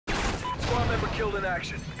member killed in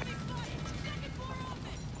action.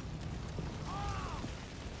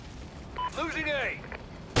 Losing A.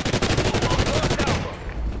 Lost Alpha.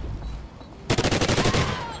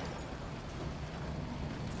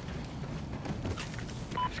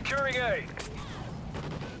 Securing A.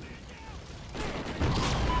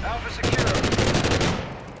 Alpha secure.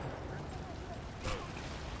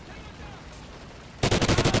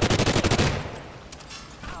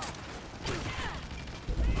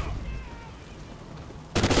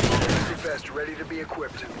 Vest ready to be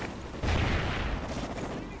equipped.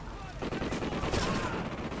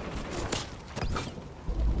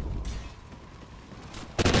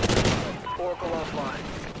 Oracle offline.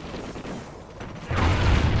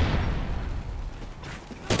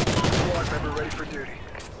 Squad member ready for duty.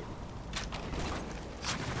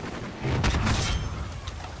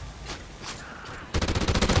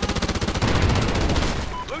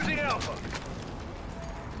 Losing Alpha.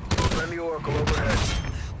 Friendly Oracle overhead.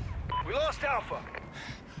 We lost Alpha.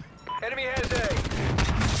 Enemy has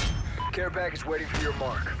A. Care package waiting for your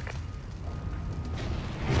mark.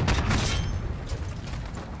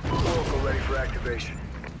 Oracle ready for activation.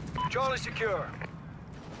 Charlie secure.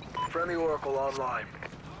 Friendly Oracle online.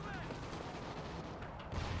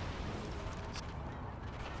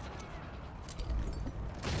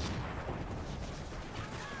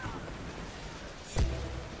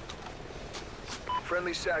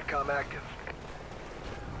 Friendly SATCOM active.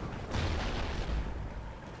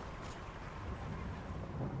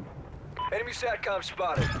 Enemy SATCOM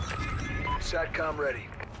spotted. SATCOM ready.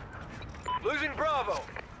 Losing Bravo.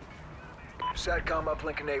 SATCOM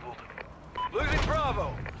uplink enabled. Losing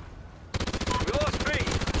Bravo. We lost B.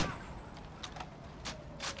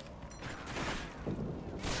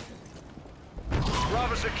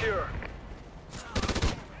 Bravo secure.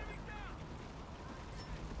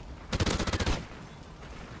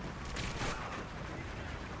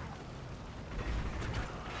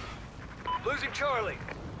 Losing Charlie.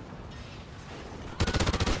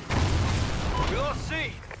 We lost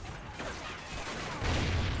C.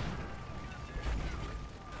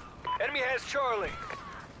 Enemy has Charlie.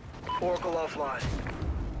 Oracle offline.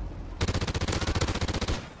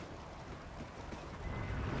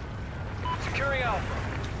 Securing Alpha.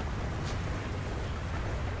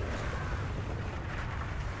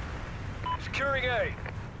 Securing A.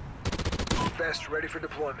 Vest ready for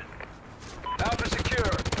deployment. Alpha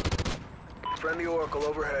secure. Friendly Oracle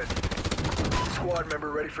overhead. Squad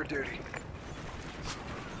member ready for duty.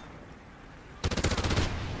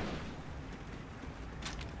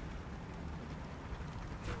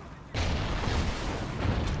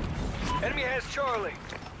 Enemy has Charlie.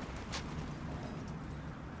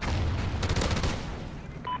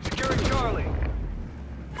 Securing Charlie.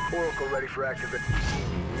 Oracle ready for activation.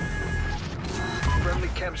 Friendly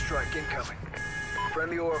KEM strike incoming.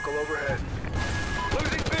 Friendly Oracle overhead.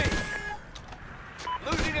 Losing B.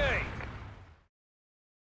 Losing A.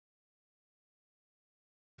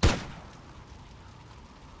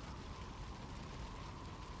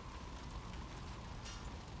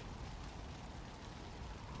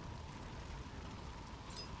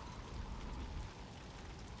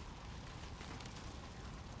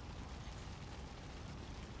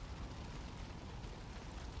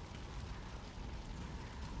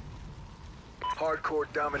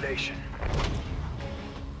 Hardcore domination.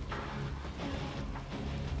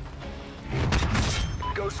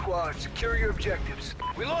 Go squad, secure your objectives.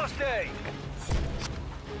 We lost A.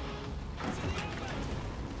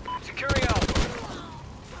 Securing Alpha.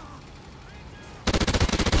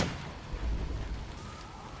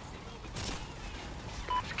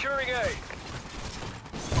 Securing A.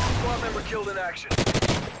 Squad member killed in action.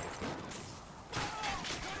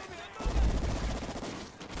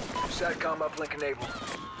 SATCOM uplink enabled.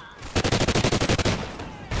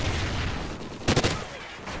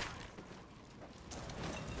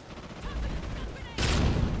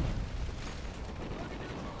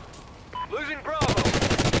 Losing Bravo.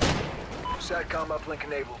 SATCOM uplink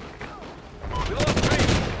enabled. We lost B.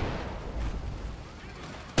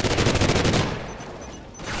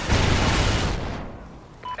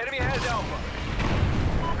 Enemy has Alpha.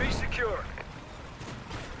 B secure.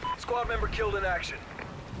 Squad member killed in action.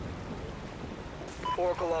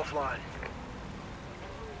 Oracle offline.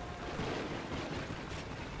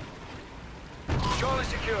 Charlie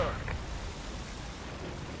secure.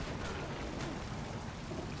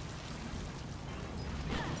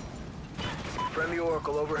 Friendly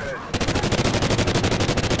Oracle overhead.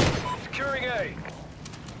 Securing A.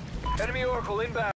 Enemy Oracle inbound.